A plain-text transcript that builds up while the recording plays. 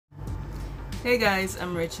Hey guys,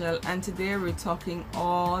 I'm Rachel and today we're talking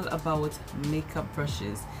all about makeup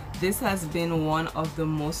brushes. This has been one of the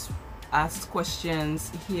most asked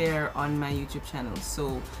questions here on my YouTube channel,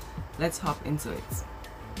 so let's hop into it.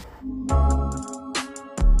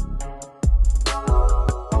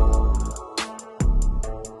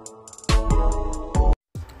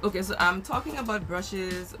 Okay, so I'm talking about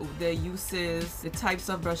brushes, their uses, the types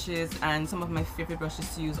of brushes, and some of my favorite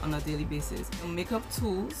brushes to use on a daily basis. Makeup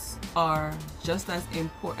tools are just as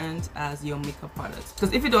important as your makeup products,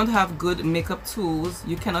 because if you don't have good makeup tools,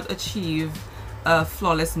 you cannot achieve a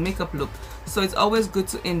flawless makeup look. So it's always good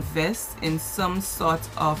to invest in some sort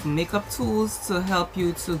of makeup tools to help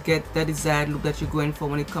you to get the desired look that you're going for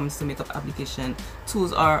when it comes to makeup application.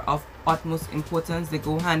 Tools are of utmost importance. They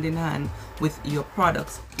go hand in hand with your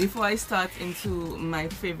products. Before I start into my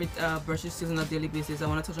favorite brushes to use on a daily basis, I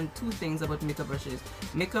want to touch on two things about makeup brushes.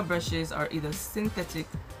 Makeup brushes are either synthetic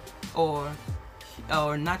or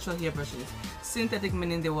natural hair brushes. Synthetic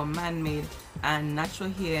meaning they were man-made, and natural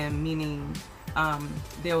hair meaning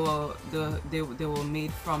they were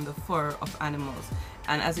made from the fur of animals.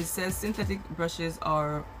 And as it says, synthetic brushes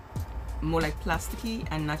are more like plasticky,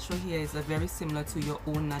 and natural hair is very similar to your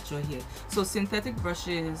own natural hair. So synthetic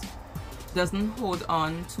brushes doesn't hold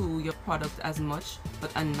on to your product as much,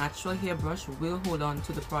 but a natural hair brush will hold on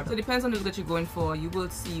to the product. So it depends on the look that you're going for. You will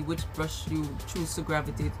see which brush you choose to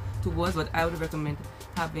gravitate towards, but I would recommend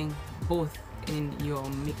having both in your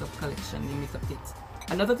makeup collection, your makeup kit.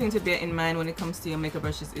 Another thing to bear in mind when it comes to your makeup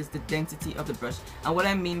brushes is the density of the brush. And what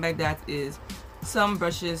I mean by that is some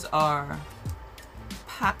brushes are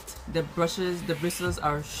packed, the bristles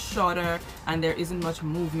are shorter, and there isn't much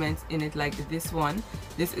movement in it like this one.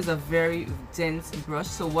 This is a very dense brush,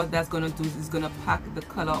 so what that's gonna do is gonna pack the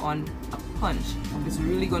color on a punch. It's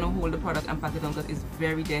really gonna hold the product and pack it on because it's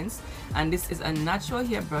very dense. And this is a natural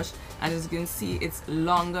hair brush, and as you can see, it's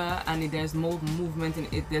longer and there's more movement in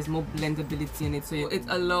it, there's more blendability in it, so it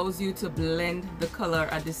allows you to blend the color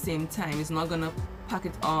at the same time. It's not gonna pack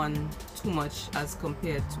it on too much as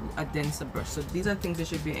compared to a denser brush. So these are things you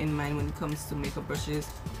should bear in mind when it comes to makeup brushes: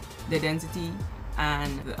 the density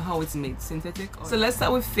and how it's made, synthetic. So let's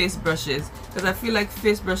start with face brushes, because I feel like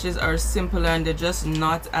face brushes are simpler and they're just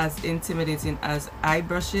not as intimidating as eye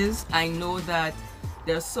brushes. I know that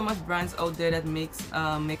there's so much brands out there that makes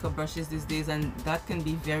makeup brushes these days, and that can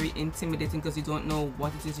be very intimidating because you don't know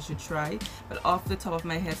what it is you should try. But off the top of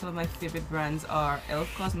my head, some of my favorite brands are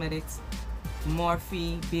e.l.f. Cosmetics,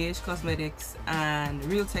 Morphe, BH Cosmetics, and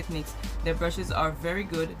Real Techniques. Their brushes are very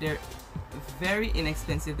good. They're very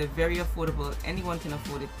inexpensive, they're very affordable, anyone can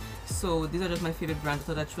afford it. So these are just my favorite brands. I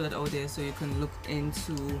thought I'd throw that out there so you can look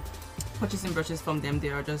into purchasing brushes from them. They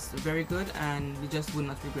are just very good and you just will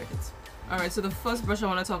not regret it. Alright, so the first brush I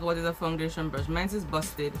want to talk about is a foundation brush. Mine is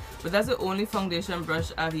busted, but that's the only foundation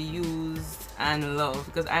brush I've used and love,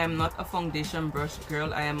 because I am not a foundation brush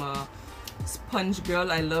girl. I am a sponge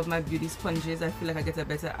girl. I love my beauty sponges. I feel like I get a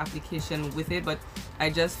better application with it, but I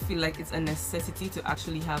just feel like it's a necessity to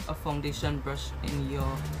actually have a foundation brush in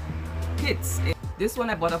your kits. This one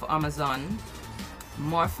I bought off Amazon.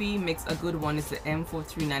 Morphe makes a good one. It's the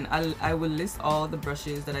M439. I will list all the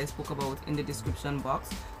brushes that I spoke about in the description box,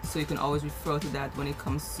 so you can always refer to that when it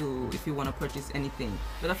comes to if you want to purchase anything.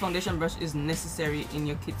 But a foundation brush is necessary in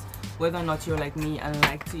your kit, whether or not you're like me and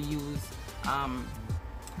like to use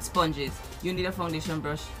sponges. You need a foundation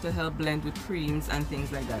brush to help blend with creams and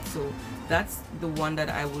things like that. So that's the one that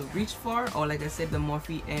I will reach for, or like I said, the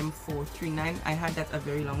Morphe M439. I had that a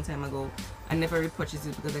very long time ago. I never repurchased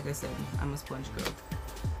it because, like I said, I'm a sponge girl.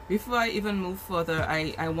 Before I even move further,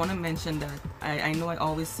 I want to mention that I know I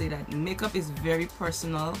always say that makeup is very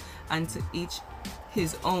personal and to each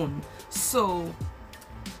his own. So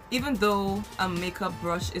even though a makeup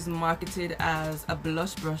brush is marketed as a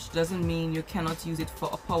blush brush, doesn't mean you cannot use it for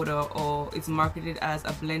a powder, or it's marketed as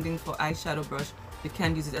a blending for eyeshadow brush, you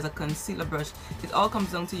can use it as a concealer brush. It all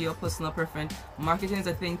comes down to your personal preference. Marketing is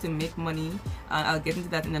a thing to make money, and I'll get into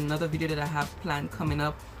that in another video that I have planned coming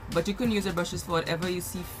up. But you can use your brushes for whatever you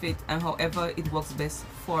see fit and however it works best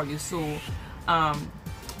for you. So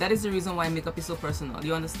that is the reason why makeup is so personal,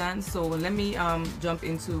 you understand? So let me jump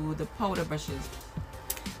into the powder brushes.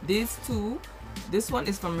 These two, this one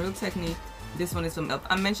is from Real Technique, this one is from e.l.f.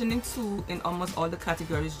 I'm mentioning two in almost all the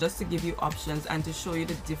categories just to give you options and to show you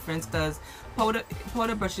the difference, because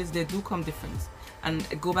powder brushes, they do come different. And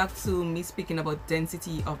go back to me speaking about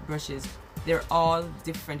density of brushes. They're all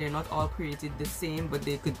different. They're not all created the same, but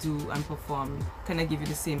they could do and perform, kind of give you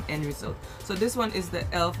the same end result. So this one is the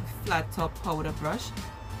e.l.f. flat top powder brush.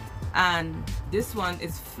 and this one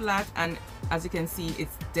is flat, and as you can see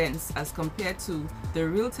it's dense as compared to the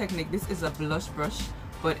Real Technique. This is a blush brush,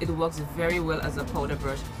 but it works very well as a powder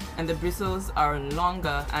brush, and the bristles are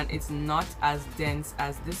longer and it's not as dense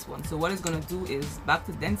as this one. So what it's gonna do is, back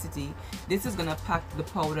to density, this is gonna pack the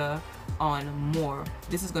powder on more.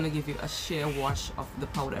 This is gonna give you a sheer wash of the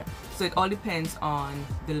powder. So it all depends on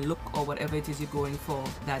the look or whatever it is you're going for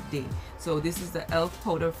that day. So this is the e.l.f.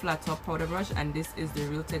 powder flat top powder brush, and this is the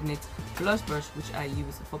Real Technique blush brush, which I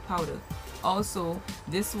use for powder. Also,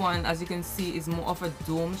 this one, as you can see, is more of a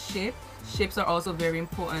dome shape. Shapes are also very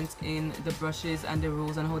important in the brushes and the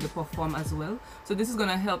rolls and how they perform as well. So this is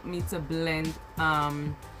gonna help me to blend.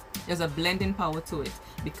 There's a blending power to it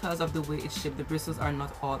because of the way it's shaped. The bristles are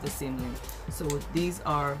not all the same length. So these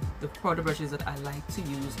are the powder brushes that I like to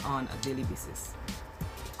use on a daily basis.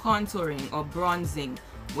 Contouring or bronzing.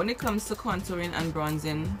 When it comes to contouring and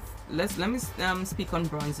bronzing, let me speak on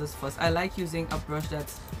bronzers first. I like using a brush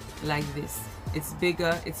that's like this. It's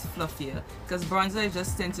bigger, it's fluffier, because bronzer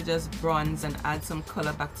just tend to just bronze and add some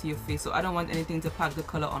color back to your face. So I don't want anything to pack the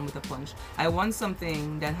color on with a punch. I want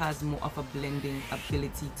something that has more of a blending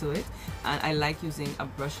ability to it, and I like using a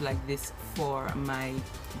brush like this for my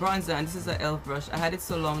bronzer. And this is an e.l.f. brush. I had it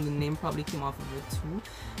so long the name probably came off of it too,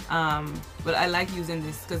 but I like using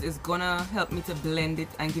this because it's gonna help me to blend it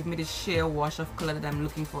and give me the sheer wash of color that I'm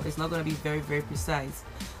looking for. It's not gonna be very, very precise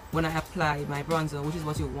when I apply my bronzer, which is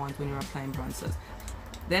what you want when you're applying bronzers.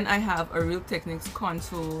 Then I have a Real Techniques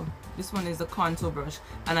contour. This one is a contour brush,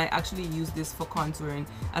 and I actually use this for contouring.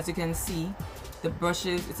 As you can see, the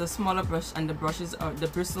brushes, it's a smaller brush, and the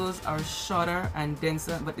bristles are shorter and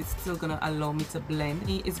denser, but it's still gonna allow me to blend.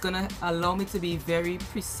 It's gonna allow me to be very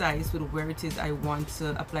precise with where it is I want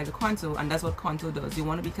to apply the contour, and that's what contour does. You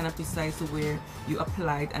want to be kind of precise to where you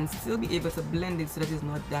apply it and still be able to blend it so that it's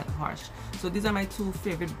not that harsh. So these are my two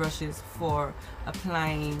favorite brushes for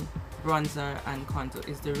applying bronzer and contour.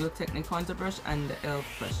 It's the Real Technique contour brush and the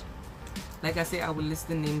e.l.f. brush. Like I say, I will list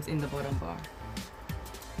the names in the bottom bar.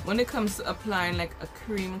 When it comes to applying like a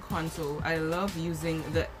cream contour, I love using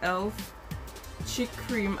the e.l.f. Cheek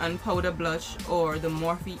Cream and Powder Blush or the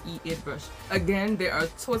Morphe E8 brush. Again, they are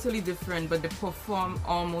totally different, but they perform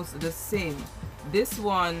almost the same. This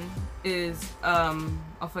one is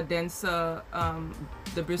of a denser,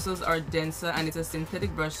 the bristles are denser, and it's a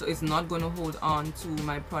synthetic brush, so it's not going to hold on to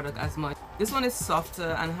my product as much. This one is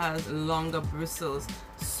softer and has longer bristles,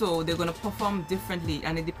 so they're going to perform differently,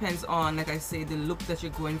 and it depends on, like I say, the look that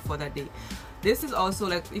you're going for that day. This is also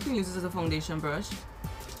like, you can use this as a foundation brush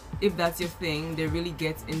if that's your thing. They really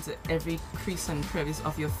get into every crease and crevice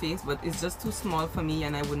of your face, but it's just too small for me,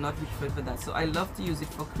 and I would not be preferred for that. So I love to use it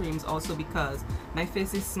for creams also because my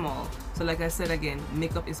face is small. So like I said again,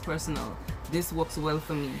 makeup is personal. This works well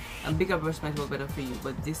for me. A bigger brush might work better for you,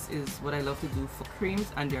 but this is what I love to do for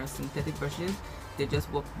creams, and they are synthetic brushes. They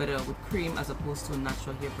just work better with cream as opposed to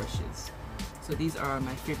natural hair brushes. So these are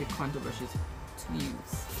my favorite contour brushes to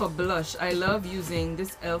use. For blush, I love using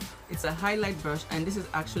this e.l.f. It's a highlight brush, and this is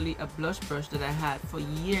actually a blush brush that I had for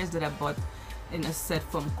years that I bought in a set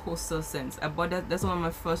from Coastal Scents. I bought that. That's one of my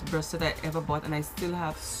first brushes that I ever bought, and I still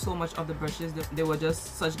have so much of the brushes. They were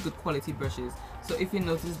just such good quality brushes. So if you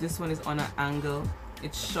notice, this one is on an angle.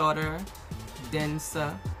 It's shorter,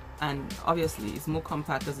 denser, and obviously it's more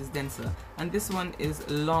compact because it's denser. And this one is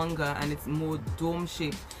longer and it's more dome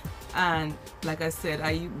shaped. And like I said,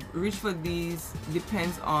 I reach for these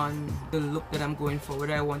depends on the look that I'm going for,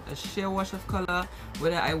 whether I want a sheer wash of color,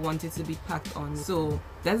 whether I want it to be packed on. So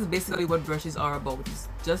that's basically what brushes are about. It's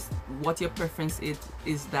just what your preference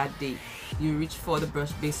is that day. You reach for the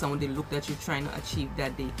brush based on the look that you're trying to achieve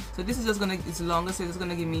that day. So this is just gonna, it's longer, so it's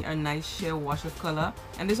gonna give me a nice sheer wash of color,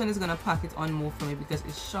 and this one is gonna pack it on more for me because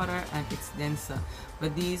it's shorter and it's denser.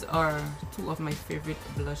 But these are two of my favorite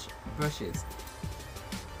blush brushes.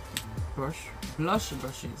 Blush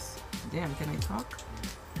brushes. Damn, can I talk?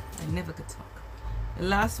 I never could talk. The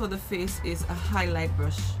last for the face is a highlight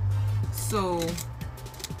brush. So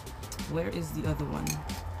where is the other one?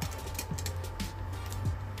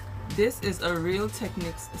 This is a Real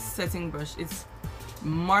Techniques setting brush. It's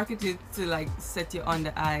marketed to like set your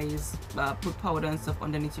under eyes, put powder and stuff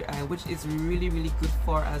underneath your eye, which is really, really good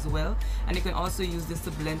for as well. And you can also use this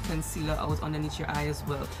to blend concealer out underneath your eye as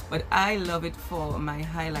well. But I love it for my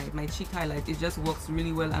highlight, my cheek highlight. It just works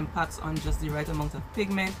really well and packs on just the right amount of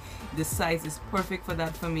pigment. The size is perfect for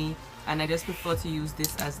that for me, and I just prefer to use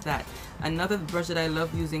this as that. Another brush that I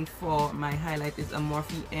love using for my highlight is a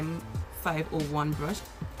Morphe E8 brush,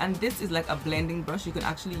 and this is like a blending brush. You can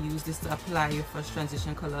actually use this to apply your first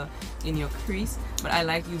transition color in your crease, but I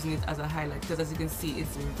like using it as a highlight because, as you can see,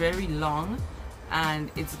 it's very long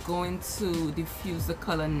and it's going to diffuse the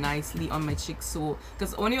color nicely on my cheek. So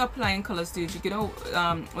because when you're applying colors to your cheek, you know,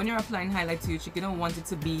 when you're applying highlight to your cheek, you don't want it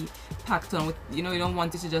to be packed on with, you know, you don't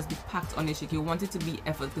want it to just be packed on your cheek. You want it to be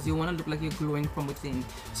effort, because you want to look like you're glowing from within.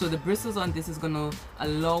 So the bristles on this is going to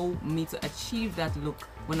allow me to achieve that look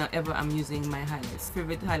whenever I'm using my highlights.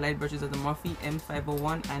 Favorite highlight brushes are the Morphe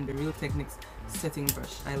M501 and the Real Techniques setting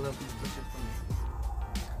brush. I love these brushes for me.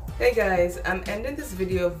 Hey guys, I'm ending this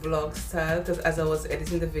video vlog style because as I was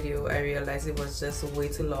editing the video I realized it was just way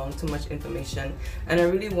too long, too much information, and I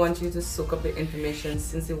really want you to soak up the information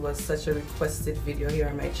since it was such a requested video here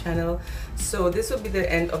on my channel. So this will be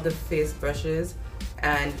the end of the face brushes,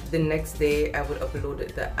 and the next day I would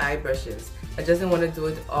upload the eye brushes. I just didn't want to do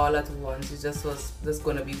it all at once. It just was just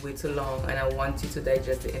going to be way too long, and I want you to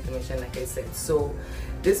digest the information like I said. So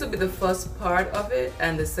this will be the first part of it,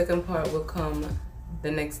 and the second part will come the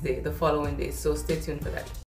next day, the following day. So stay tuned for that.